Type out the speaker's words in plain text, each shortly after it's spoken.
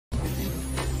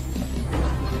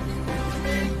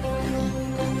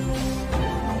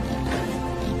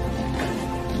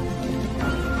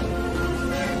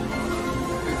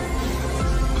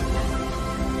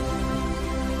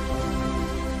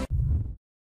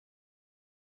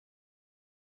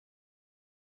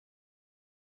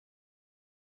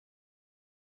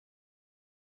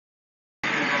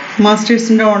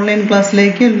മാസ്റ്റേഴ്സിൻ്റെ online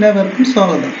ക്ലാസ്സിലേക്ക് എല്ലാവർക്കും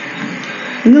സ്വാഗതം.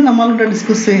 ഇന്ന് നമ്മളിവിടെ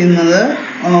ഡിസ്കസ് ചെയ്യുന്നത്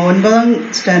 9ാം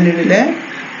സ്റ്റാൻഡേർഡിലെ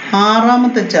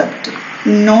 6ാമത്തെ ചാപ്റ്റർ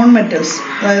നോൺ മെറ്റൽസ്,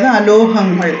 അതായത്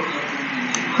അലോഹങ്ങൾ.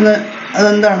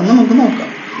 അതെന്താണെന്ന് നമുക്ക് നോക്കാം.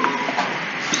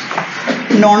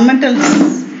 നോൺ മെറ്റൽസ്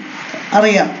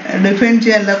അറിയാം, ഡിഫൈൻ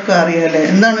ചെയ്യാൻ എല്ലാവർക്കും അറിയാമല്ലേ.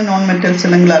 എന്താണ് നോൺ മെറ്റൽസ്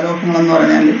അല്ലെങ്കിൽ അലോഹങ്ങളെന്ന്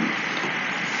പറഞ്ഞാൽ?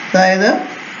 അതായത്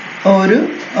ഒരു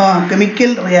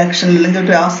കെമിക്കൽ റിയാക്ഷൻ അല്ലെങ്കിൽ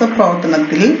ഒരു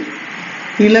രാസപ്രവർത്തനത്തിൽ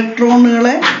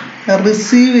ഇലക്ട്രോണുകളെ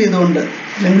റിസീവ് ചെയ്തുകൊണ്ട്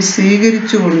അല്ലെങ്കിൽ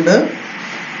സ്വീകരിച്ചുകൊണ്ട്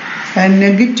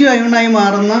നെഗറ്റീവ് അയോണായി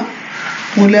മാറുന്ന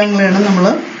മൂലകങ്ങളെയാണ് നമ്മൾ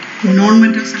നോൺ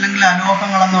മെറ്റൽസ് അല്ലെങ്കിൽ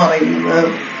അലോഹങ്ങളെന്ന് പറയുന്നത്.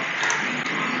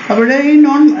 അവിടെ ഈ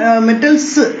നോൺ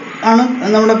മെറ്റൽസ് ആണ്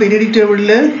നമ്മുടെ പീരിയോഡിക്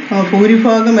ടേബിളിൽ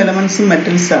ഭൂരിഭാഗം എലമെൻസും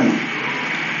മെറ്റൽസാണ്.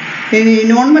 ഇനി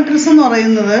നോൺ മെറ്റൽസ് എന്ന്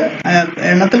പറയുന്നത്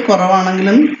എണ്ണത്തിൽ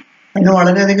കുറവാണെങ്കിലും അതിന്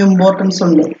വളരെയധികം ഇമ്പോർട്ടൻസ്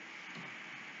ഉണ്ട്.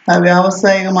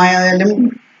 വ്യാവസായികമായാലും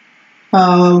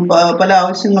പല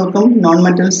ആവശ്യങ്ങൾക്കും നോൺ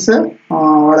മെറ്റൽസ്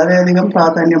വളരെയധികം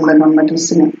പ്രാധാന്യമുള്ള നോൺ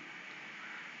മെറ്റൽസിന്.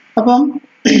 അപ്പം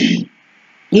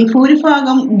ഈ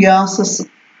ഭൂരിഭാഗം ഗ്യാസസ്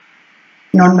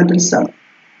നോൺ മെറ്റൽസാണ്.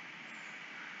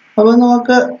 അപ്പോൾ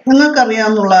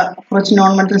നിങ്ങൾക്കറിയാവുന്ന കുറച്ച്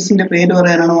നോൺ മെറ്റൽസിൻ്റെ പേര്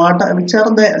പറയാനാണ്. Which are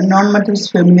the non metals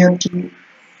familiar to you?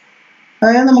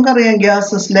 അതായത് നമുക്കറിയാം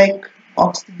gases like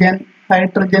oxygen,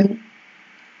 hydrogen,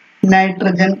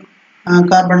 nitrogen,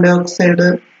 carbon dye oxide,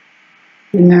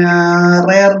 പിന്നെ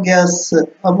rare gas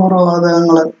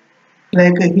അപൂർവവാതകങ്ങൾ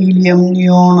like helium,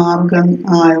 neon, argon,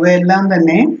 ഇവയെല്ലാം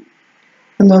തന്നെ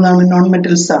എന്താണ് നോൺ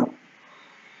മെറ്റൽസ് ആണ്.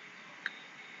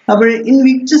 അപ്പോൾ in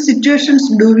which situations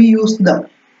do we use dum?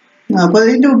 അപ്പോൾ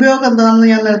ഇതിൻ്റെ ഉപയോഗം എന്താണെന്ന്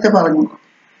ഞാൻ നേരത്തെ പറഞ്ഞു.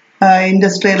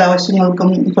 ഇൻഡസ്ട്രിയൽ ആവശ്യങ്ങൾക്കും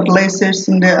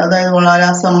ഫെർട്ടിലൈസേഴ്സിൻ്റെ, അതായത്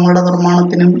രാസവളങ്ങളുടെ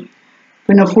നിർമ്മാണത്തിനും,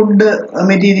 പിന്നെ ഫുഡ്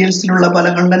മെറ്റീരിയൽസിലുള്ള പല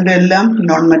കണ്ടന്റും എല്ലാം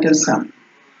നോൺ മെറ്റൽസ് ആണ്.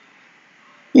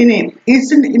 ഇനി it's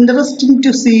interesting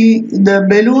to see the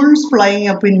balloons flying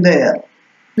up in the air.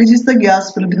 Which is the gas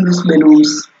filled in these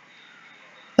balloons?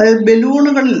 അതായത്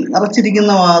ബലൂണുകളിൽ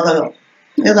നിറച്ചിരിക്കുന്ന വാതകം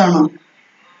ഏതാണ്?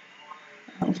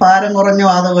 ഭാരം കുറഞ്ഞ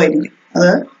വാതകമായിരിക്കും.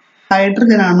 അത്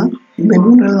ഹൈഡ്രജനാണ്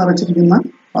ബലൂണുകളിൽ നിറച്ചിരിക്കുന്ന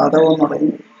വാതകം എന്ന്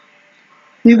പറയുന്നത്.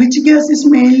 Which gas is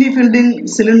mainly filled in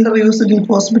cylinder used in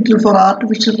hospital for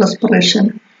artificial respiration?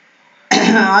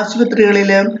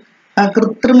 ആശുപത്രികളിലെ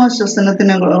കൃത്രിമ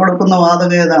ശ്വസനത്തിന് കൊടുക്കുന്ന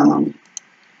വാതകം ഏതാണ്?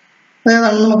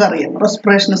 നമുക്കറിയാം,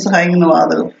 റെസ്പിറേഷന് സഹായിക്കുന്ന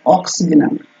വാതകം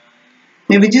ഓക്സിജനാണ്.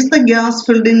 Which is the gas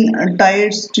filled in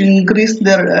tyres to increase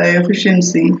there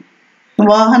efficiency?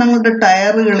 വാഹനങ്ങളുടെ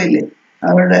ടയറുകളിൽ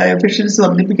അവരുടെ എഫിഷ്യൻസി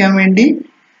വർദ്ധിപ്പിക്കാൻ വേണ്ടി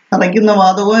നിറയ്ക്കുന്ന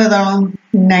വാതകം ഏതാണ്?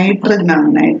 നൈട്രജനാണ്,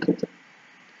 നൈട്രജൻ.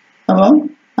 അപ്പം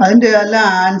അതിൻ്റെ എല്ലാ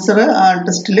ആൻസർ ആ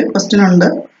ടെസ്റ്റിൽ ക്വസ്റ്റ്യൻ ഉണ്ട്,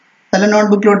 അല്ല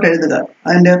നോട്ട്ബുക്കിലോട്ട് എഴുതുക.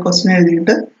 അതിൻ്റെ ക്വസ്റ്റ്യൻ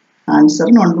എഴുതിയിട്ട് ആൻസർ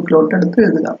നോട്ട്ബുക്കിലോട്ട് എടുത്ത്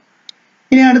എഴുതുക.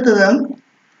 ഇനി അടുത്തത്,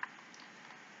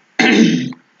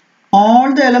 all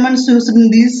the elements used in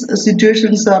these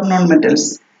situations are non-metals.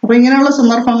 അപ്പോൾ ഇങ്ങനെയുള്ള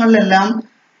സന്ദർഭങ്ങളിലെല്ലാം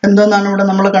എന്തോന്നാണ് ഇവിടെ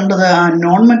നമ്മൾ കണ്ടത്?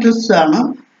 നോൺ മെറ്റൽസ് ആണ്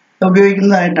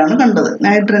ഉപയോഗിക്കുന്നതായിട്ടാണ് കണ്ടത്.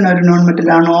 നൈട്രജൻ ഒരു നോൺ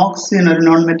മെറ്റലാണ്, ഓക്സിജൻ ഒരു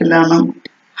നോൺ മെറ്റലാണ്,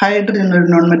 ഹൈഡ്രജൻ ഒരു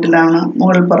നോൺ മെറ്റലാണ്.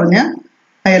 മുകളിൽ പറഞ്ഞ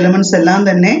എലമെന്റ്സ് എല്ലാം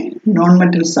തന്നെ നോൺ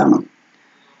മെറ്റൽസ് ആണ്.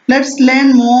 Let's learn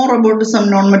more about some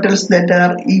non-metals that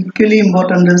are equally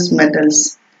important as metals.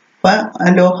 അപ്പം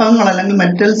ലോഹങ്ങൾ അല്ലെങ്കിൽ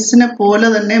മെറ്റൽസിനെ പോലെ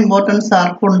തന്നെ ഇമ്പോർട്ടൻസ്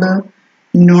ആർക്കുണ്ട്?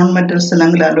 നോൺ മെറ്റൽസ്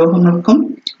അല്ലെങ്കിൽ അലോഹങ്ങൾക്കും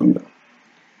ഉണ്ട്.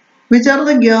 Which are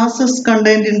the gases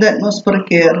contained in the atmospheric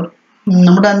air?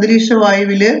 നമ്മുടെ അന്തരീക്ഷ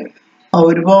വായുവിൽ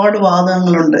ഒരുപാട്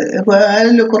വാതകങ്ങളുണ്ട്.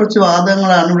 അതിൽ കുറച്ച്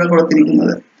വാതകങ്ങളാണ് ഇവിടെ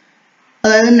കൊടുത്തിരിക്കുന്നത്.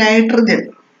 അതായത് nitrogen,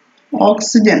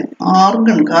 oxygen,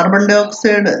 argon, carbon dye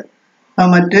oxide,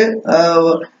 മറ്റ്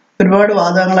ഒരുപാട്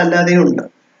വാതകങ്ങളല്ലാതെയും ഉണ്ട്.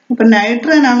 അപ്പം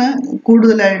നൈട്രജനാണ്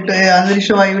കൂടുതലായിട്ട് അന്തരീക്ഷ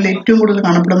വായുവിൽ ഏറ്റവും കൂടുതൽ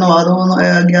കാണപ്പെടുന്ന വാതകം,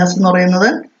 ഗ്യാസ് എന്ന് പറയുന്നത്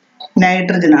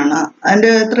നൈട്രജനാണ്. അതിൻ്റെ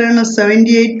എത്രയാണ്?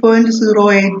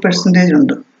 78.08%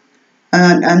 ഉണ്ട്.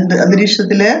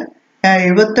 അന്തരീക്ഷത്തിലെ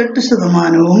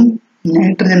 78%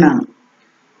 നൈട്രജനാണ്.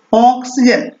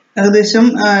 ഓക്സിജൻ ഏകദേശം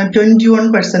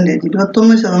 21%,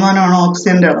 21%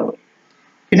 ഓക്സിജന്റെ അളവ്.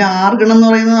 പിന്നെ ആർഗൺ എന്ന്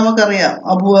പറയുന്നത് നമുക്കറിയാം,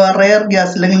 റെയർ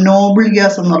ഗ്യാസ് അല്ലെങ്കിൽ നോബിൾ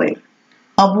ഗ്യാസ് എന്ന് പറയും.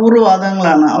 അപൂർവ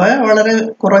വാതകങ്ങളാണ്. അവ വളരെ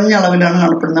കുറഞ്ഞ അളവിലാണ്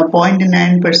കാണപ്പെടുന്നത്,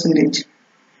 0.9%.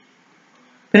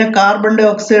 പിന്നെ കാർബൺ ഡൈ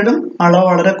ഓക്സൈഡും അളവ്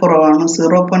വളരെ കുറവാണ്,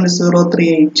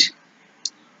 0.038.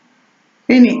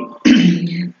 ഇനി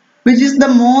വിച്ച് ഈസ് ദ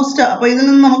മോസ്റ്റ്, അപ്പൊ ഇതിൽ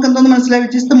നിന്ന് നമുക്ക് എന്തോന്ന് മനസ്സിലായി?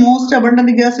 Which is the most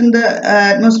abundant gas in the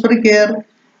atmospheric air?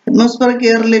 Atmospheric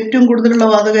എയറിൽ ഏറ്റവും കൂടുതലുള്ള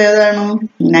വാതകം ഏതാണ്?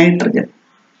 നൈട്രജൻ.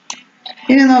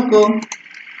 ഇനി നോക്കൂ,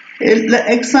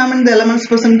 examine the elements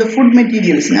present the food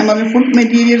materials. ഞാൻ പറഞ്ഞു ഫുഡ്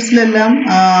മെറ്റീരിയൽസിലെല്ലാം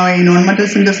ഈ നോൺ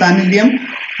മെറ്റൽസിന്റെ സാന്നിധ്യം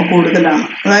കൂടുതലാണ്.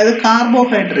 അതായത്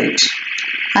കാർബോഹൈഡ്രേറ്റ്,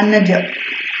 അന്നജം,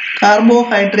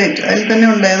 കാർബോഹൈഡ്രേറ്റ് അതിൽ തന്നെ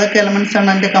ഉണ്ട്. ഏതൊക്കെ എലമെന്റ്സ് ആണ്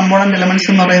അതിൻ്റെ കമ്പോണന്റ് എലമെന്റ്സ്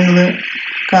എന്ന് പറയുന്നത്?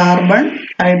 Carbon,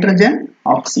 hydrogen,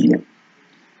 oxygen,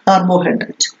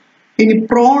 carbohydrate. ഇനി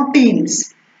പ്രോട്ടീൻസ്.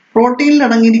 പ്രോട്ടീനിൽ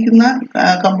അടങ്ങിയിരിക്കുന്ന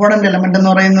കമ്പോണന്റ് എലമെന്റ് എന്ന്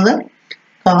പറയുന്നത്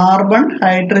കാർബൺ,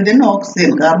 ഹൈഡ്രജൻ,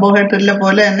 ഓക്സിജൻ. കാർബോഹൈഡ്രേറ്റിലെ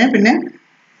പോലെ തന്നെ പിന്നെ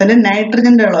അതിൽ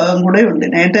നൈട്രജന്റെ അളവും കൂടെ ഉണ്ട്,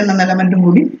 നൈട്രജൻ എന്ന എലമെന്റും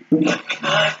കൂടി ഉണ്ട്.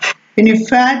 ഇനി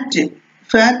ഫാറ്റ്.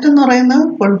 ഫാറ്റ് എന്ന് പറയുന്നത്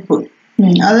കൊഴുപ്പ്.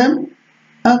 അത്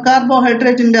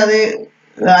കാർബോഹൈഡ്രേറ്റിന്റെ അതേ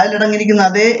അതിലടങ്ങിയിരിക്കുന്ന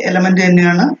അതേ എലമെന്റ്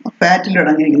തന്നെയാണ് ഫാറ്റിൽ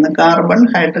അടങ്ങിയിരിക്കുന്നത്, കാർബൺ,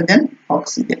 ഹൈഡ്രജൻ,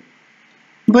 ഓക്സിജൻ.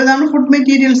 അപ്പോൾ ഇതാണ് ഫുഡ്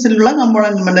മെറ്റീരിയൽസിലുള്ള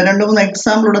കമ്പോണന്റ്. 2-3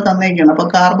 എക്സാമ്പിൾ ഇവിടെ തന്നേക്കാണ്. അപ്പൊ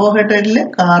കാർബോഹൈഡ്രേറ്റില്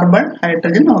കാർബൺ,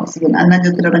 ഹൈഡ്രജൻ, ഓക്സിജൻ.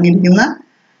 അന്നജത്തിൽ അടങ്ങിയിരിക്കുന്ന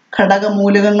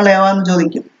ഘടകമൂലകങ്ങൾ ഏവാന്ന്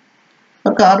ചോദിക്കും.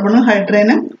 അപ്പൊ കാർബണും,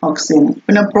 ഹൈഡ്രജനും, ഓക്സിജനും.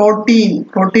 പിന്നെ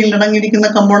പ്രോട്ടീനിൽ അടങ്ങിയിരിക്കുന്ന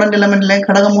കമ്പോണന്റ് എലമെന്റിലെ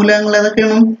ഘടകമൂലകങ്ങൾ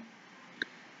ഏതൊക്കെയാണ്?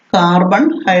 Carbon,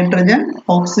 hydrogen,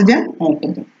 oxygen,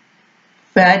 nitrogen.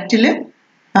 ഫാറ്റില്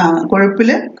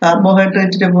കൊഴുപ്പില്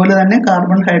കാർബോഹൈഡ്രേറ്റിലെ പോലെ തന്നെ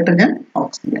കാർബൺ, ഹൈഡ്രജൻ,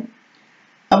 ഓക്സിജൻ.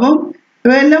 അപ്പം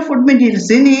ഇവയെല്ലാം ഫുഡ്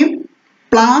മെറ്റീരിയൽസ്. ഇനിയും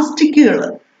പ്ലാസ്റ്റിക്കുകൾ,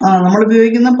 നമ്മൾ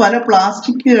ഉപയോഗിക്കുന്ന പല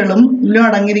പ്ലാസ്റ്റിക്കുകളും എല്ലാം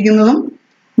അടങ്ങിയിരിക്കുന്നതും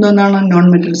എന്താണ്? നോൺ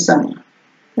മെറ്റൽസ് ആണ്.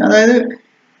 അതായത്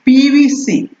PVC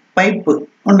പൈപ്പ്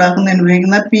ഉണ്ടാക്കുന്നതിന്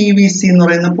ഉപയോഗിക്കുന്ന PVC എന്ന്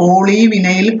പറയുന്ന പോളി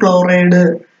വിനൈൽ ക്ലോറൈഡ്,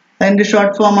 അതിന്റെ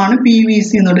ഷോർട്ട് ഫോം ആണ് PVC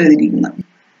എന്നോട് എഴുതിയിരിക്കുന്നത്.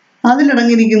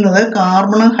 അതിലടങ്ങിയിരിക്കുന്നത്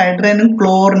കാർബണും, ഹൈഡ്രജനും,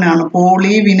 ക്ലോറിനാണ്.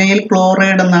 പോളി വിനൈൽ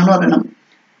ക്ലോറൈഡ് എന്നാണ് പറയുന്നത്.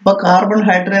 അപ്പൊ കാർബൺ,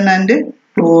 ഹൈഡ്രജൻ ആൻഡ്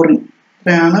ക്ലോറിൻ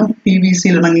ഇത്രയാണ്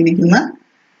PVCയിൽ അടങ്ങിയിരിക്കുന്ന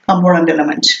കമ്പോണന്റ്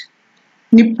എലമെന്റ്.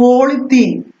 ഇനി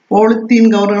പോളിത്തീൻ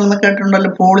കവറുകൾ എന്ന്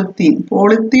കേട്ടിട്ടുണ്ടല്ലോ.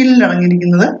 പോളിത്തീനിൽ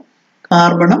അടങ്ങിയിരിക്കുന്നത്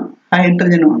കാർബണും,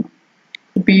 ഹൈഡ്രജനുമാണ്.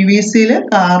 PVCയിൽ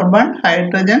carbon,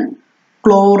 hydrogen,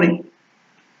 chlorine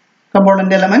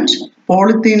component element.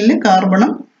 പോളിത്തീനിൽ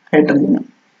കാർബണും, ഹൈഡ്രജനും.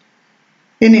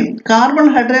 ഇനി carbon,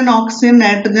 hydrogen, oxygen,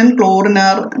 nitrogen, chlorine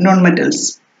R non metals.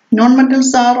 Non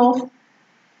metals are of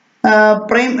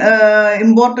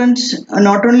important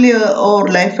not only or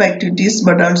life activities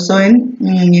but also in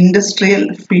industrial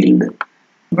field.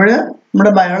 അപ്പോൾ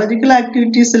നമ്മുടെ biological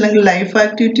activities അല്ലെങ്കിൽ life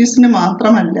ആക്ടിവിറ്റീസിന്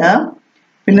മാത്രമല്ല,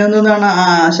 പിന്നെ എന്താണ്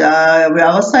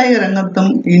വ്യാവസായിക രംഗത്തും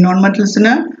ഈ നോൺ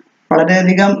മെറ്റൽസിന്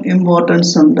വളരെയധികം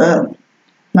ഇമ്പോർട്ടൻസ് ഉണ്ട്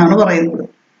എന്നാണ് പറയുന്നത്.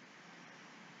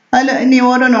 അതിൽ ഇനി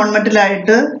ഓരോ നോൺ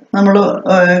മെറ്റലായിട്ട് നമ്മൾ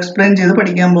എക്സ്പ്ലെയിൻ ചെയ്ത്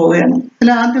പഠിക്കാൻ പോവുകയാണ്.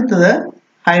 അതിൽ ആദ്യത്തത്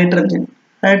ഹൈഡ്രജൻ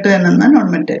എന്ന non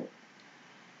metal.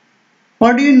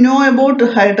 What do you know about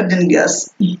hydrogen gas?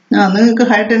 നിങ്ങൾക്ക്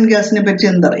ഹൈഡ്രജൻ ഗ്യാസിനെ പറ്റി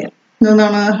എന്തറിയാം?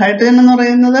 എന്താണ് ഹൈഡ്രജൻ എന്ന്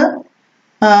പറയുന്നത്?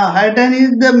 Hydrogen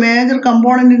is the major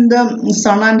component in the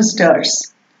sun and stars.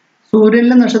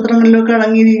 സൂര്യനിലും നക്ഷത്രങ്ങളിലൊക്കെ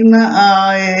അടങ്ങിയിരിക്കുന്ന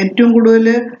ഏറ്റവും കൂടുതൽ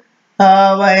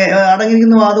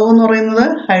അടങ്ങിയിരിക്കുന്ന വാതകം എന്ന് പറയുന്നത്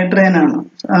ഹൈഡ്രജൻ ആണ്.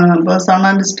 ഇപ്പൊ sun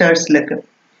and സ്റ്റാർസിലൊക്കെ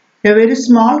A very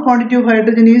small quantity of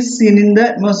hydrogen is seen in the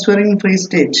atmosphere in free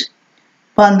state.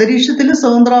 അപ്പൊ അന്തരീക്ഷത്തിൽ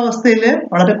സ്വതന്ത്രാവസ്ഥയിൽ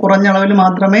വളരെ കുറഞ്ഞ അളവിൽ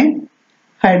മാത്രമേ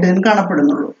hydrogen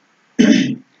കാണപ്പെടുന്നുള്ളൂ.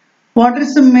 What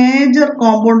is the major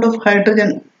compound of hydrogen?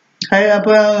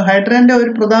 അപ്പൊ ഹൈഡ്രജന്റെ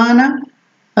ഒരു പ്രധാന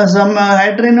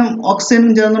ഹൈഡ്രജനും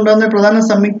ഓക്സിജനും ചേർന്നുണ്ടാകുന്ന പ്രധാന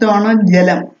സംയുക്തമാണ്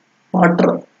ജലം, വാട്ടർ.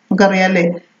 നമുക്കറിയാല്ലേ,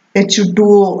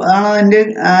 H2O ആണ് അതിന്റെ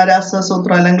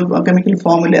രാസസൂത്രം അല്ലെങ്കിൽ chemical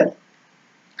formula.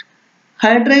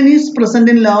 Hydrogen is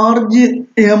present in large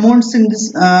amounts in this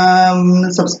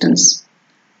substance.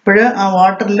 ഇപ്പോഴ് ആ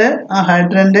വാട്ടറിൽ ആ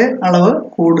ഹൈഡ്രജന്റെ അളവ്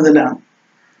കൂടുതലാണ്.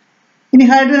 ഇനി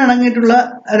ഹൈഡ്രജൻ അടങ്ങിയിട്ടുള്ള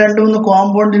 2-3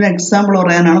 കോമ്പൗണ്ടിന് എക്സാമ്പിൾ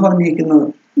പറയാനാണ് പറഞ്ഞിരിക്കുന്നത്.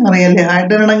 അറിയാല്ലേ,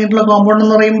 ഹൈഡ്രജൻ അടങ്ങിയിട്ടുള്ള കോമ്പൗണ്ട്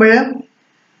എന്ന് പറയുമ്പോൾ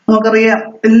നമുക്കറിയാം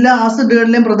എല്ലാ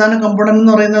ആസിഡുകളിലെയും പ്രധാന കമ്പോണന്റ്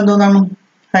എന്ന് പറയുന്നത് എന്താണ്?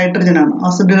 ഹൈഡ്രജൻ ആണ്.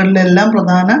 ആസിഡുകളിലെ എല്ലാം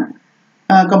പ്രധാന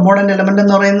കമ്പോണന്റ് എലമെന്റ്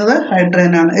എന്ന് പറയുന്നത്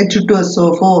ഹൈഡ്രജൻ ആണ്.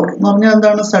 H2SO4 എന്ന് പറഞ്ഞാൽ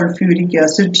എന്താണ്? Sulphuric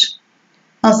acid.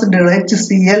 ആസിഡുകൾ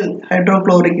HCl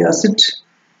hydrochloric acid,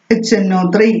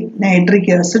 HNO3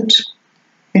 nitric acid,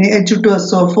 ഇനി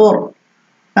H2SO4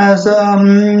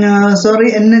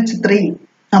 NH3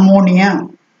 അമോണിയ.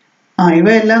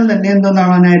 ഇവയെല്ലാം തന്നെ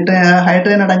എന്താണ്?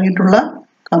 ഹൈഡ്രജൻ അടങ്ങിയിട്ടുള്ള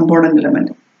കമ്പോണന്റ്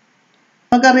എലമെന്റ്.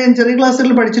 നമുക്കറിയാം, ചെറിയ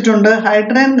ക്ലാസ്സുകളിൽ പഠിച്ചിട്ടുണ്ട്.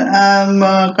 Hydrogen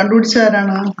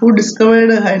കണ്ടുപിടിച്ചവരാണ്? Who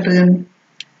discovered hydrogen?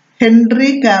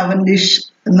 Henry Cavendish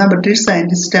എന്ന ബ്രിട്ടീഷ്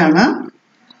സയന്റിസ്റ്റ് ആണ്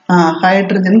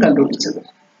ഹൈഡ്രജൻ കണ്ടുപിടിച്ചത്.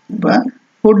 അപ്പൊ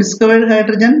who discovered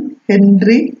hydrogen?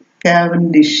 Henry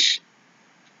Cavendish.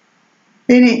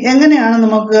 ഇനി എങ്ങനെയാണ്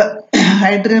നമുക്ക്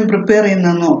ഹൈഡ്രജൻ പ്രിപ്പയർ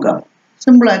ചെയ്യുന്നതെന്ന് നോക്കാം.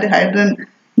 സിമ്പിളായിട്ട് ഹൈഡ്രജൻ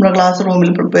നമ്മുടെ ക്ലാസ് റൂമിൽ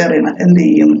പ്രിപ്പയർ ചെയ്യണം. എന്ത്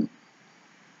ചെയ്യും?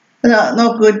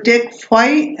 നോക്കൂ, take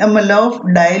 5 ml of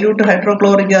dilute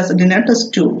hydrochloric acid in A test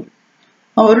tube.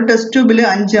 ഒരു ടെസ്റ്റ് ട്യൂബിൽ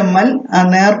 5 ml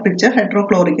നേർപ്പിച്ച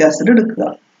ഹൈഡ്രോക്ലോറിക് ആസിഡ് എടുക്കുക.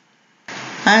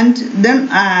 And then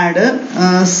add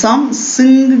some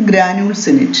zinc granules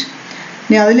in it.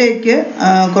 ഇനി അതിലേക്ക്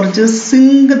കുറച്ച്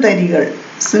സിങ്ക് തരികൾ.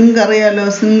 സിങ്ക് അറിയാലോ,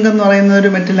 സിങ്ക് എന്ന് പറയുന്ന ഒരു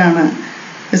മെറ്റലാണ്.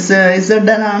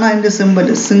 ZN ആണ് അതിൻ്റെ സിമ്പൽ,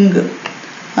 സിങ്ക്.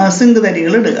 സിങ്ക്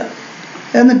തരികൾ ഇടുക.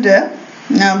 എന്നിട്ട്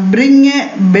bring a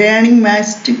burning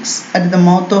matchsticks at the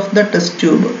mouth of the test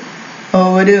tube.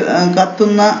 ഒരു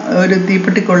കത്തുന്ന ഒരു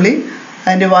തീപ്പെട്ടിക്കൊള്ളി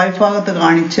അതിൻ്റെ വായ്ഭാഗത്ത്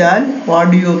കാണിച്ചാൽ വാട്ട്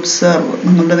ഡു യു ഒബ്സർവ്?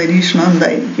 നിങ്ങളുടെ നിരീക്ഷണം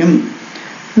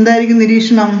എന്തായിരിക്കും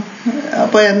നിരീക്ഷണം?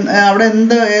 അപ്പോൾ അവിടെ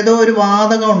ഏതോ ഒരു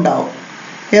വാതകം ഉണ്ടാവും.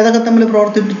 ഏതൊക്കെ തമ്മിൽ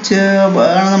പ്രവർത്തിപ്പിച്ച്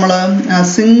നമ്മൾ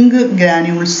സിങ്ക്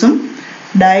ഗ്രാന്യൂൾസും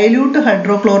ഡൈല്യൂട്ട്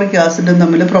ഹൈഡ്രോക്ലോറിക് ആസിഡും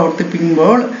തമ്മിൽ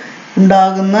പ്രവർത്തിപ്പിക്കുമ്പോൾ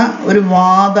ഉണ്ടാകുന്ന ഒരു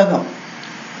വാതകം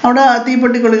അവിടെ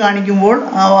തീപ്പെട്ടിക്കൊള്ളി കാണിക്കുമ്പോൾ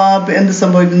എന്ത്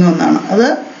സംഭവിക്കുന്നു എന്നാണ്. അത്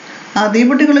ആ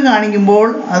തീപ്പെട്ടിക്കൊള്ളി കാണിക്കുമ്പോൾ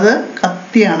അത്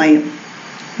കത്തി അണയും.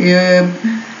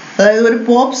 അതായത് ഒരു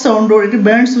pop sound, it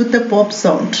burns with a pop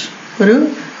sound. ഒരു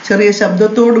ചെറിയ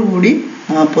ശബ്ദത്തോടു കൂടി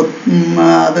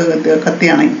അത് കത്തി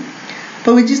അണയും.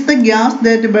 അപ്പോൾ which is the gas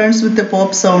that burns with a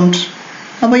pop sound?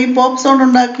 അപ്പോൾ ഈ പോപ്പ് സൗണ്ട്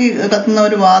ഉണ്ടാക്കി കത്തുന്ന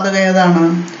ഒരു വാതകം ഏതാണ്?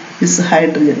 Is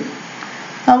hydrogen.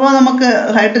 അപ്പോൾ നമുക്ക്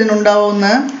ഹൈഡ്രജൻ ഉണ്ടാവുന്ന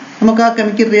നമുക്ക് ആ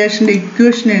കെമിക്കൽ റിയാക്ഷൻ്റെ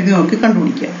ഇക്വേഷൻ എഴുതി നോക്കി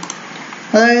കണ്ടുപിടിക്കാം.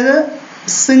 അതായത്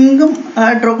സിങ്കും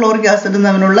ഹൈഡ്രോക്ലോറിക് ആസിഡും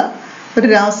തമ്മിലുള്ള ഒരു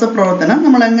രാസപ്രവർത്തനം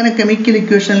നമ്മൾ എങ്ങനെ കെമിക്കൽ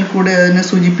ഇക്വേഷനിൽ കൂടി അതിനെ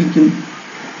സൂചിപ്പിക്കും?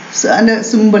 അതിൻ്റെ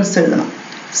സിമ്പിൾസ് എഴുതണം.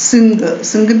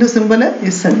 സിങ്കിൻ്റെ simple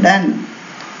Zn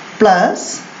plus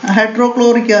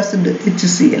hydrochloric acid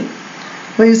HCl.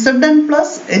 അപ്പോൾ Zn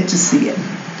പ്ലസ് HCl.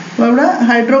 അപ്പോൾ ഇവിടെ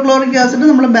ഹൈഡ്രോക്ലോറിക് ആസിഡ്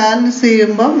നമ്മൾ ബാലൻസ്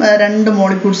ചെയ്യുമ്പം 2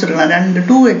 മോളിക്യൂൾസ് എടുക്കണം,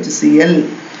 2HCl.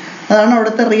 അതാണ്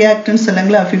അവിടുത്തെ റിയാക്റ്റൻസ്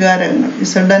അല്ലെങ്കിൽ അഭികാരകങ്ങൾ.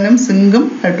 Zn സിങ്കും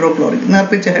ഹൈഡ്രോക്ലോറിക്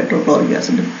നേർപ്പിച്ച ഹൈഡ്രോക്ലോറിക്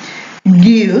ആസിഡും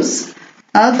ഗീവ്സ്.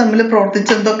 അത് തമ്മിൽ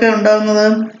പ്രവർത്തിച്ച് എന്തൊക്കെ ഉണ്ടാകുന്നത്?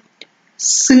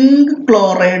 Zinc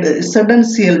chloride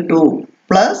ZnCl2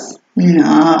 plus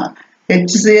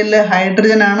HCl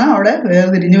hydrogen ആണ് അവിടെ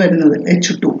വേർതിരിഞ്ഞ് വരുന്നത്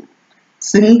H2.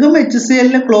 സിങ്കും HCl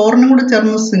ക്ലോറിനും കൂടി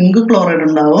ചേർന്ന് സിങ്ക് ക്ലോറൈഡ്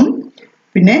ഉണ്ടാവും.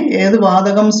 പിന്നെ ഏത്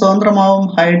വാതകം സ്വതന്ത്രമാവും?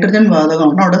 ഹൈഡ്രജൻ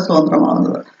വാതകമാണ് അവിടെ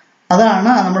സ്വതന്ത്രമാവുന്നത്.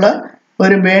 അതാണ് നമ്മൾ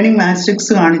ഒരു ബേണിംഗ്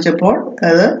മാസ്റ്റിക്സ് കാണിച്ചപ്പോൾ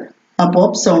അത് ആ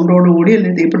പോപ്പ് സൗണ്ടോടുകൂടി,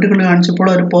 അല്ലെങ്കിൽ തീപ്പെട്ടിക്കൊള്ളി കാണിച്ചപ്പോൾ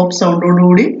ഒരു പോപ്പ്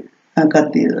സൗണ്ടോടുകൂടി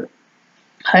കത്തിയത്.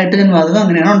 ഹൈഡ്രജൻ വാതകം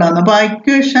അങ്ങനെയാണ് ഉണ്ടാകുന്നത്. അപ്പോൾ ആ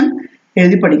ഇക്വേഷൻ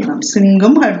എഴുതി പഠിക്കണം.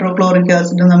 സിങ്കും ഹൈഡ്രോക്ലോറിക്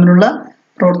ആസിഡും തമ്മിലുള്ള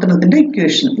പ്രവർത്തനത്തിന്റെ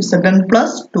equation Zn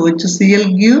plus 2HCl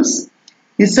gives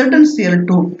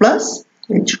ZnCl2 plus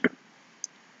H2.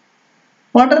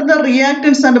 What are the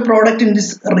reactance and product in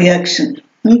this reaction?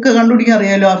 നിങ്ങൾക്ക് കണ്ടുപിടിക്കാൻ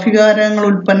അറിയാലോ. അഭികാരങ്ങളും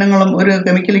ഉൽപ്പന്നങ്ങളും ഒരു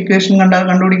കെമിക്കൽ ഇക്വേഷൻ കണ്ടാൽ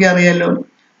കണ്ടുപിടിക്കാൻ അറിയാലോ.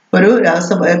 ഒരു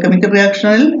കെമിക്കൽ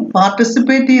റിയാക്ഷനിൽ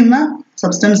പാർട്ടിസിപ്പേറ്റ് ചെയ്യുന്ന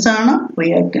സബ്സ്റ്റൻസ് ആണ്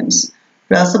റിയാക്റ്റൻസ്.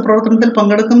 രാസപ്രവർത്തനത്തിൽ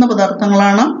പങ്കെടുക്കുന്ന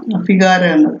പദാർത്ഥങ്ങളാണ്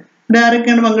അഭികാരകങ്ങൾ. ഇവിടെ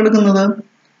ആരൊക്കെയാണ് പങ്കെടുക്കുന്നത്?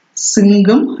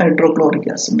 സിങ്കും ഹൈഡ്രോക്ലോറിക്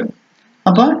ആസിഡും.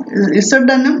 അപ്പോൾ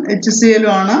Zn HCl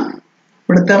ആണ്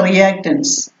ഇവിടുത്തെ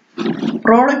റിയാക്റ്റൻസ്.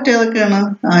 പ്രോഡക്റ്റ് ഏതൊക്കെയാണ്?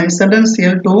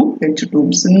 ZnCl2 H2.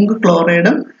 സിങ്ക്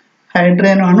ക്ലോറൈഡും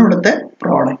ഹൈഡ്രജനുമാണ് ഇവിടുത്തെ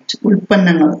പ്രോഡക്റ്റ്,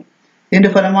 ഉൽപ്പന്നങ്ങൾ.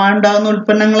 ഇതിന്റെ ഫലമായി ഉണ്ടാകുന്ന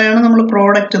ഉൽപ്പന്നങ്ങളെയാണ് നമ്മൾ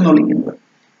പ്രോഡക്റ്റ് എന്ന് വിളിക്കുന്നത്.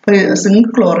 അപ്പോൾ സിങ്ക്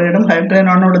ക്ലോറൈഡും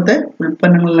ഹൈഡ്രജനുമാണ് ഇവിടുത്തെ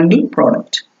ഉൽപ്പന്നങ്ങൾ അല്ലെങ്കിൽ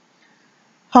product.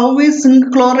 How is zinc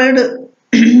chloride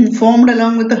formed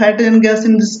along with hydrogen gas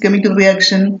in this chemical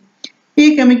reaction? ഈ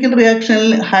കെമിക്കൽ റിയാക്ഷനിൽ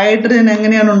ഹൈഡ്രജൻ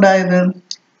എങ്ങനെയാണ് ഉണ്ടായത്?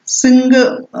 സിങ്ക്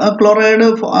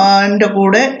ക്ലോറൈഡിന്റെ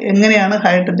കൂടെ എങ്ങനെയാണ്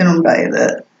ഹൈഡ്രജൻ ഉണ്ടായത്?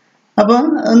 അപ്പം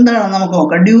എന്താണ് നമുക്ക്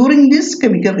നോക്കാം. During this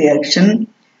chemical reaction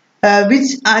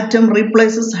which atom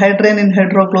replaces hydrogen in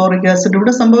hydrochloric acid?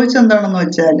 ഇവിടെ സംഭവിച്ചത് എന്താണെന്ന്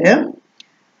വെച്ചാൽ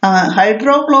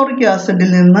ഹൈഡ്രോക്ലോറിക്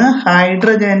ആസിഡിൽ നിന്ന്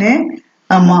ഹൈഡ്രജനെ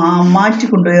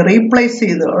മാറ്റിക്കൊണ്ടുപോയി, റീപ്ലേസ്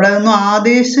ചെയ്തു. അവിടെ നിന്ന്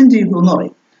ആദേശം ചെയ്തു എന്ന്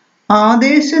പറയും.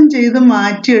 ആദേശം ചെയ്ത്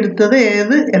മാറ്റിയെടുത്തത്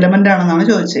ഏത് എലമെന്റ് ആണെന്നാണ്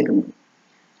ചോദിച്ചേക്കുന്നത്.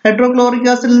 ഹൈഡ്രോക്ലോറിക്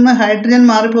ആസിഡിൽ നിന്ന് ഹൈഡ്രജൻ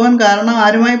മാറിപ്പോകാൻ കാരണം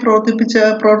ആരുമായി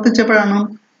പ്രവർത്തിച്ചപ്പോഴാണ്?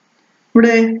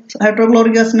 ഇവിടെ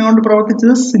ഹൈഡ്രോക്ലോറിക് ആസിഡിനെ കൊണ്ട്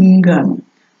പ്രവർത്തിച്ചത് സിങ്ക് ആണ്.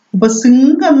 അപ്പൊ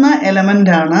സിങ്ക് എന്ന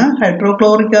എലമെന്റ് ആണ്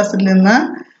ഹൈഡ്രോക്ലോറിക് ആസിഡിൽ നിന്ന്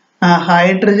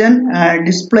ഹൈഡ്രജൻ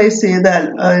ഡിസ്പ്ലേസ് ചെയ്താൽ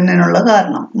അതിനുള്ള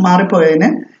കാരണം, മാറിപ്പോയതിന്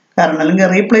കാരണം,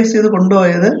 അല്ലെങ്കിൽ റീപ്ലേസ് ചെയ്ത്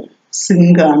കൊണ്ടുപോയത്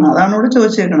സിങ്ക് ആണ്. അതാണ് ഇവിടെ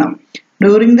ചോദിച്ചേക്കണം.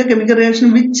 During the chemical reaction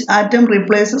which atom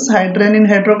replaces hydrogen in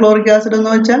hydrochloric acid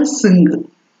എന്ന് വെച്ചാൽ സിങ്ക്.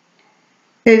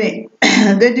 ഇനി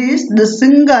that is the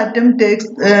zinc atom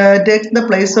takes the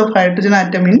place of hydrogen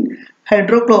atom in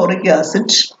hydrochloric acid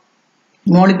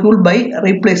molecule by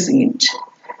replacing it.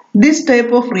 This type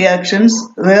of reactions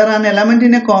where an element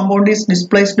in a compound is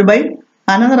displaced by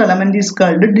another element is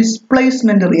called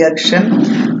displacement reaction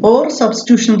or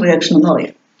substitution reaction എന്ന്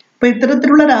പറയും. അപ്പോൾ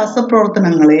ഇത്തരത്തിലുള്ള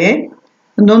രാസപ്രവർത്തനങ്ങളെ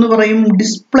എന്തോന്ന് പറയും?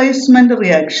 Displacement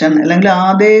reaction അല്ലെങ്കിൽ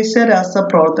ആദേശ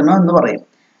രാസപ്രവർത്തനം എന്ന് പറയും.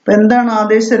 അപ്പോൾ എന്താണ്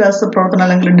ആദേശ രാസപ്രവർത്തനം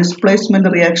അല്ലെങ്കിൽ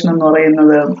ഡിസ്പ്ലേസ്മെന്റ് റിയാക്ഷൻ എന്ന്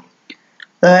പറയുന്നത്?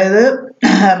 അതായത്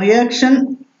reaction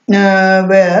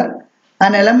where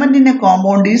an element in a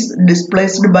compound is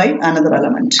displaced by another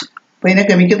element. So in a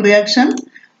chemical reaction,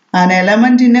 an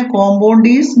element in a compound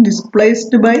is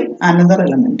displaced by another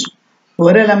element.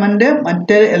 ഒരു എലമെന്റ്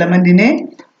മറ്റൊരു എലമെന്റിനെ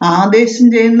ആദേശം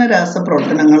ചെയ്യുന്ന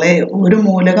രാസപ്രവർത്തനങ്ങളെ ഒരു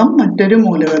മൂലകം മറ്റൊരു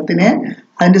മൂലകത്തിനെ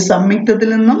അതിന്റെ സംയുക്തത്തിൽ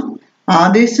നിന്നും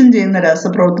ആദേശം ചെയ്യുന്ന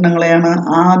രാസപ്രവർത്തനങ്ങളെയാണ്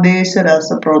ആദേശ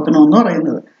രാസപ്രവർത്തനം എന്ന്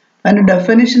പറയുന്നത്. അതിന്റെ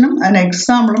ഡെഫിനിഷനും അതിന്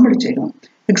എക്സാമ്പിളും പഠിച്ചേക്കണം.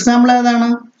 എക്സാമ്പിൾ ഏതാണ്?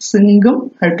 സിങ്കും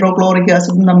ഹൈഡ്രോക്ലോറിക്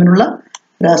ആസിഡും തമ്മിലുള്ള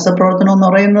രാസപ്രവർത്തനം എന്ന്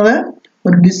പറയുന്നത്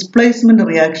ഒരു ഡിസ്പ്ലേസ്മെന്റ്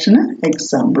റിയാക്ഷന്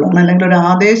എക്സാമ്പിൾ ആണ്, അല്ലെങ്കിൽ ഒരു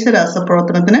ആദേശ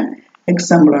രാസപ്രവർത്തനത്തിന്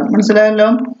എക്സാമ്പിൾ ആണ്. മനസ്സിലായല്ലോ?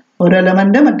 ഒരു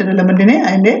എലമെന്റ് മറ്റൊരു എലമെന്റിനെ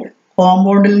അതിന്റെ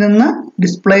കോമ്പൗണ്ടിൽ നിന്ന്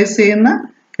ഡിസ്പ്ലേസ് ചെയ്യുന്ന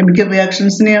കെമിക്കൽ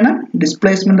റിയാക്ഷൻസിനെയാണ്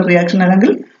ഡിസ്പ്ലേസ്മെന്റ് റിയാക്ഷൻ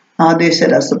അല്ലെങ്കിൽ ആദേശ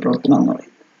രാസപ്രവർത്തനം എന്ന് പറയുന്നത്.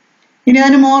 ഇനി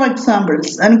അതിന് മോർ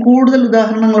എക്സാമ്പിൾസ്, അതിന് കൂടുതൽ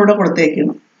ഉദാഹരണങ്ങളിലൂടെ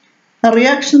കൊടുത്തേക്കുന്നു.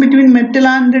 Reaction between metal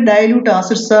and dilute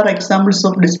acids are examples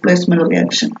of displacement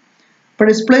reaction. അപ്പോൾ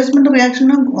ഡിസ്പ്ലേസ്മെന്റ്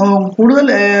റിയാക്ഷന് കൂടുതൽ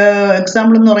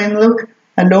എക്സാമ്പിൾ എന്ന് പറയുന്നത്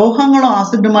ലോഹങ്ങളോ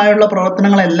ആസിഡുമായുള്ള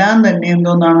പ്രവർത്തനങ്ങളെല്ലാം തന്നെ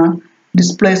എന്തോന്നാണ്?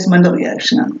 ഡിസ്പ്ലേസ്മെന്റ്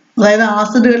റിയാക്ഷൻ ആണ്. അതായത്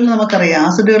ആസിഡുകളിൽ നമുക്കറിയാം,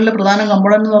 ആസിഡുകളിലെ പ്രധാന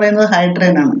കമ്പോണന്റ് എന്ന് പറയുന്നത്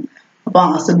ഹൈഡ്രജൻ ആണ്. അപ്പൊ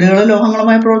ആസിഡുകൾ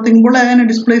ലോഹങ്ങളുമായി പ്രവർത്തിക്കുമ്പോൾ അതിനെ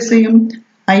ഡിസ്പ്ലേസ് ചെയ്യും.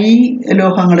 ഈ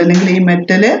ലോഹങ്ങൾ അല്ലെങ്കിൽ ഈ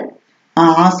മെറ്റല്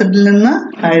ആസിഡിൽ നിന്ന്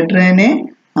ഹൈഡ്രജനെ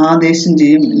ആദേശം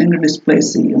ചെയ്യും അല്ലെങ്കിൽ ഡിസ്പ്ലേസ്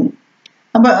ചെയ്യും.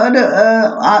 അപ്പൊ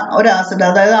ഒരു ആസിഡ്,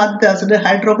 അതായത് ആദ്യത്തെ ആസിഡ്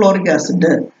ഹൈഡ്രോക്ലോറിക്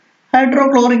ആസിഡ്,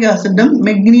 ഹൈഡ്രോക്ലോറിക് ആസിഡും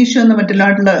മെഗ്നീഷ്യം എന്ന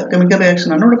മെറ്റലുമായിട്ടുള്ള കെമിക്കൽ റിയാക്ഷൻ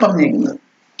ആണ് ഇവിടെ പറഞ്ഞിരിക്കുന്നത്.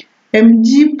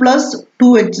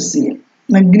 Mg+2HCl,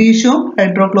 മെഗ്നീഷ്യവും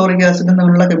ഹൈഡ്രോക്ലോറിക് ആസിഡും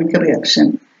തമ്മിലുള്ള കെമിക്കൽ റിയാക്ഷൻ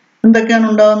എന്തൊക്കെയാണ്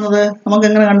ഉണ്ടാകുന്നത്? നമുക്ക്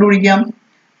എങ്ങനെ കണ്ടുപിടിക്കാം?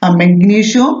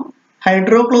 മെഗ്നീഷ്യവും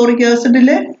ഹൈഡ്രോക്ലോറിക്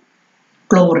ആസിഡിലെ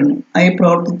ക്ലോറിനും ആയി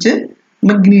പ്രവർത്തിച്ച്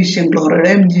മെഗ്നീഷ്യം ക്ലോറൈഡ്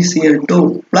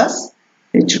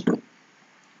MgCl2+H2.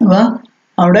 അപ്പൊ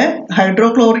അവിടെ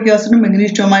ഹൈഡ്രോക്ലോറിക് ആസിഡും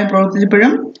മെഗ്നീഷ്യവുമായി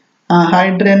പ്രവർത്തിച്ചപ്പോഴും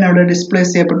ഹൈഡ്രജൻ അവിടെ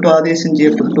ഡിസ്പ്ലേസ് ചെയ്യപ്പെട്ടു, ആദേശം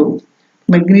ചെയ്യപ്പെട്ടു.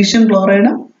 മെഗ്നീഷ്യം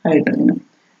ക്ലോറൈഡും ഹൈഡ്രജനും.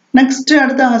 നെക്സ്റ്റ്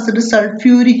അടുത്ത ആസിഡ്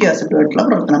സൾഫ്യൂരിക് ആസിഡുമായിട്ടുള്ള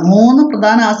പ്രവർത്തനം. 3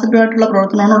 പ്രധാന ആസിഡുമായിട്ടുള്ള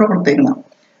പ്രവർത്തനമാണ് ഇവിടെ കൊടുത്തേക്കുന്നത്.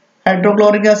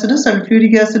 Hydrochloric acid,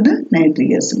 sulphuric acid,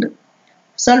 nitric acid.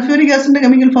 Sulphuric ആസിഡിന്റെ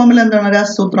chemical ഫോമിൽ എന്താണ്?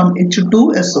 രാസസൂത്രം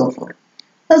H2SO4.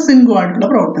 അത് സിങ്കുമായിട്ടുള്ള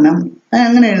പ്രവർത്തനം.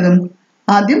 എങ്ങനെ എഴുതും?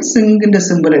 ആദ്യം സിങ്കിന്റെ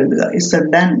സിമ്പിൾ എഴുതുക,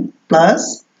 Zn പ്ലസ്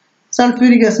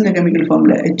സൾഫ്യൂരിക് ആസിഡിന്റെ കെമിക്കൽ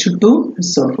ഫോമിൽ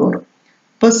H2SO4.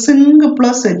 അപ്പൊ zinc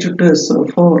plus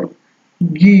H2SO4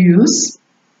 gives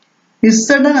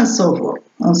ZnSO4.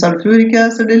 Sulphuric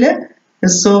ആസിഡിലെ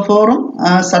SO4ഉം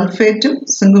സൾഫേറ്റും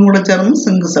സിങ്കും കൂടെ ചേർന്ന്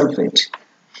സിങ്ക് സൾഫേറ്റ്,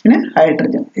 പിന്നെ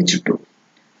ഹൈഡ്രജൻ H2.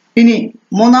 ഇനി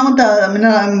മൂന്നാമത്തെ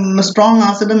സ്ട്രോങ്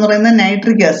ആസിഡ് എന്ന് പറയുന്നത്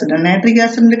നൈട്രിക് ആസിഡ്. നൈട്രിക്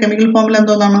ആസിഡിന്റെ കെമിക്കൽ ഫോമിൽ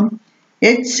എന്തോന്നാണ്?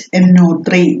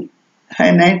 HNO3.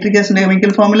 നൈട്രിക് ആസിഡിന്റെ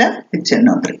കെമിക്കൽ ഫോമിൽ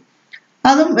HNO3.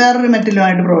 അതും വേറൊരു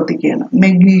മെറ്റലുമായിട്ട് പ്രവർത്തിക്കുകയാണ്.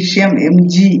 മെഗ്നീഷ്യം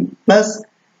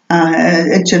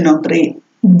Mg+HNO3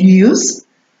 gives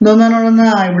എന്തോന്നാണ്?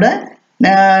 ഇവിടെ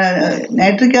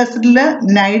നൈട്രിക് ആസിഡില്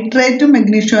നൈട്രേറ്റും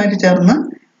മെഗ്നീഷ്യവുമായിട്ട് ചേർന്ന്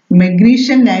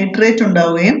മെഗ്നീഷ്യം നൈട്രേറ്റ്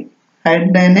ഉണ്ടാവുകയും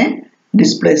ഹൈഡ്രജനെ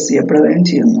ഡിസ്പ്ലേസ് ചെയ്യപ്പെടുകയും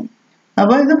ചെയ്യുന്നു.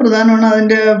 അപ്പോൾ ഇത് പ്രധാനമാണ്.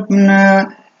 അതിന്റെ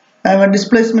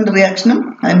ഡിസ്പ്ലേസ്മെന്റ് റിയാക്ഷനും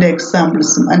അതിന്റെ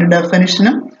എക്സാമ്പിൾസും അതിന്റെ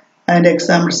ഡെഫിനിഷനും അതിന്റെ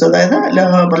എക്സാമ്പിൾസും. അതായത്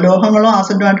ലോഹങ്ങളോ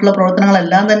ആസിഡുമായിട്ടുള്ള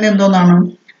പ്രവർത്തനങ്ങളെല്ലാം തന്നെ എന്തോന്നാണ്?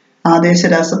 ആദേശ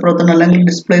രാസപ്രവർത്തനം അല്ലെങ്കിൽ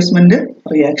ഡിസ്പ്ലേസ്മെന്റ്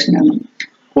റിയാക്ഷനാണ്.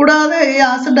 കൂടാതെ ഈ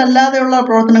ആസിഡ് അല്ലാതെയുള്ള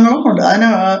പ്രവർത്തനങ്ങളും ഉണ്ട്, അതിന്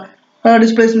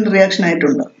ഡിസ്പ്ലേസ്മെന്റ് റിയാക്ഷൻ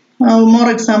ആയിട്ടുണ്ട്. മോർ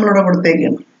എക്സാമ്പിൾ ഇവിടെ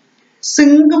കൊടുത്തേക്കാണ്.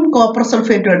 സിങ്കും കോപ്പർ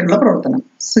സൾഫേറ്റുമായിട്ടുള്ള പ്രവർത്തനം.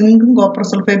 സിങ്കും കോപ്പർ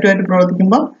സൾഫേറ്റുമായിട്ട്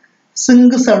പ്രവർത്തിക്കുമ്പോൾ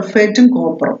സിങ്ക് സൾഫേറ്റും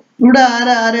കോപ്പറും. ഇവിടെ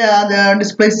ആരെ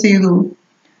ഡിസ്പ്ലേസ് ചെയ്തു?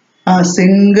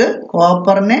 സിങ്ക്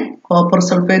കോപ്പറിനെ കോപ്പർ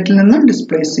സൾഫേറ്റിൽ നിന്നും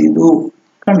ഡിസ്പ്ലേസ് ചെയ്തു.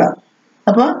 കണ്ട?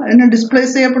 അപ്പൊ ഇതിനെ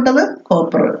ഡിസ്പ്ലേസ് ചെയ്യപ്പെട്ടത്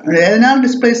കോപ്പർ. ഏതിനാൽ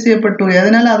ഡിസ്പ്ലേസ് ചെയ്യപ്പെട്ടു?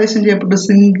 ഏതിനാൽ ആദേശം ചെയ്യപ്പെട്ടു?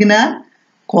 സിങ്കിനാൽ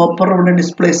കോപ്പർ ഇവിടെ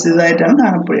ഡിസ്പ്ലേസ് ചെയ്തതായിട്ടാണ്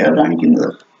കാണിക്കുന്നത്.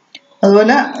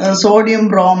 അതുപോലെ sodium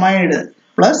bromide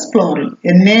plus chlorine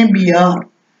NaBr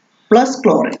plus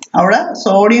chlorine. അവിടെ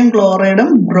സോഡിയം ക്ലോറൈഡും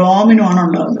ബ്രോമിനുമാണ്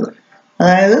ഉണ്ടാകുന്നത്.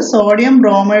 അതായത് സോഡിയം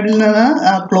ബ്രോമൈഡിൽ നിന്ന്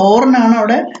ക്ലോറിനാണ്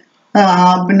അവിടെ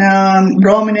പിന്നെ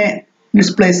ബ്രോമിനെ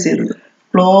ഡിസ്പ്ലേസ് ചെയ്തത്.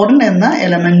 ക്ലോറിൻ എന്ന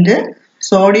എലമെന്റ്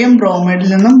സോഡിയം ബ്രോമൈഡിൽ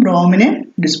നിന്നും ബ്രോമിനെ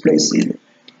ഡിസ്പ്ലേസ് ചെയ്തു.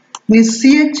 ഇനി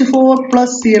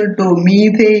CH4+Cl2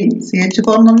 മീഥെയിൻ.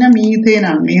 CH4 എന്ന് പറഞ്ഞാൽ മീഥെയിൻ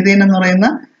ആണ്. മീഥെയിൻ എന്ന് പറയുന്ന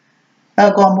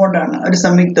കോമ്പൗണ്ട് ആണ്, ഒരു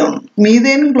സംയുക്തമാണ്.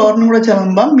 മീഥെയിനും ക്ലോറിനും കൂടെ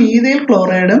ചേർന്നുമ്പോൾ മീഥൈൽ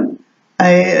ക്ലോറൈഡും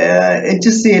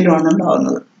HCl ആണ്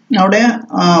ഉണ്ടാകുന്നത്. അവിടെ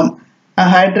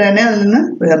ഹൈഡ്രജനെ അതിൽ നിന്ന്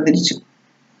വേർതിരിച്ചു.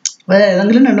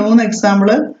 ഏതെങ്കിലും 2-3 എക്സാമ്പിൾ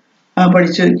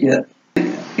പഠിച്ചു വെക്കുക.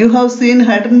 You have seen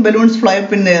hydrogen balloons fly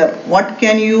up in the air. What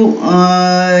can you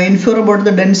infer about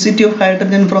the density of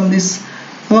hydrogen from this?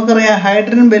 നമുക്കറിയാം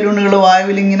ഹൈഡ്രജൻ ബലൂണുകൾ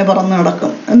വായുവിൽ ഇങ്ങനെ പറന്ന്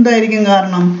നടക്കും. എന്തായിരിക്കും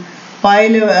കാരണം?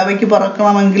 വായിൽ അവയ്ക്ക്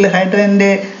പറക്കണമെങ്കിൽ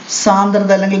ഹൈഡ്രജന്റെ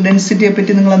സാന്ദ്രത അല്ലെങ്കിൽ ഡെൻസിറ്റിയെ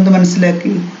പറ്റി നിങ്ങൾ എന്ത്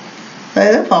മനസ്സിലാക്കി?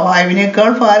 അതായത് വായുവിനേക്കാൾ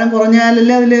ഭാരം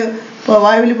കുറഞ്ഞാലല്ലേ അതിൽ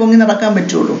വായുവിൽ പൊങ്ങി നടക്കാൻ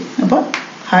പറ്റുള്ളൂ. അപ്പോൾ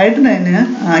ഹൈഡ്രജന്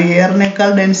എയറിനേക്കാൾ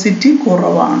ഡെൻസിറ്റി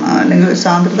കുറവാണ് അല്ലെങ്കിൽ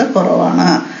സാന്ദ്രത കുറവാണ്.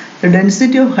 The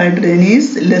density of hydrogen is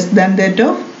less than that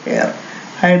of air.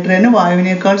 ഹൈഡ്രജന്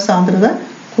വായുവിനേക്കാൾ സാന്ദ്രത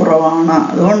കുറവാണ്.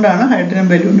 അതുകൊണ്ടാണ് ഹൈഡ്രജൻ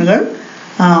ബലൂണുകൾ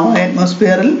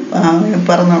അറ്റ്മോസ്ഫിയറിൽ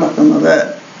പറന്നു നടക്കുന്നത്.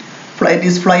 It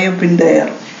is fly up in the air.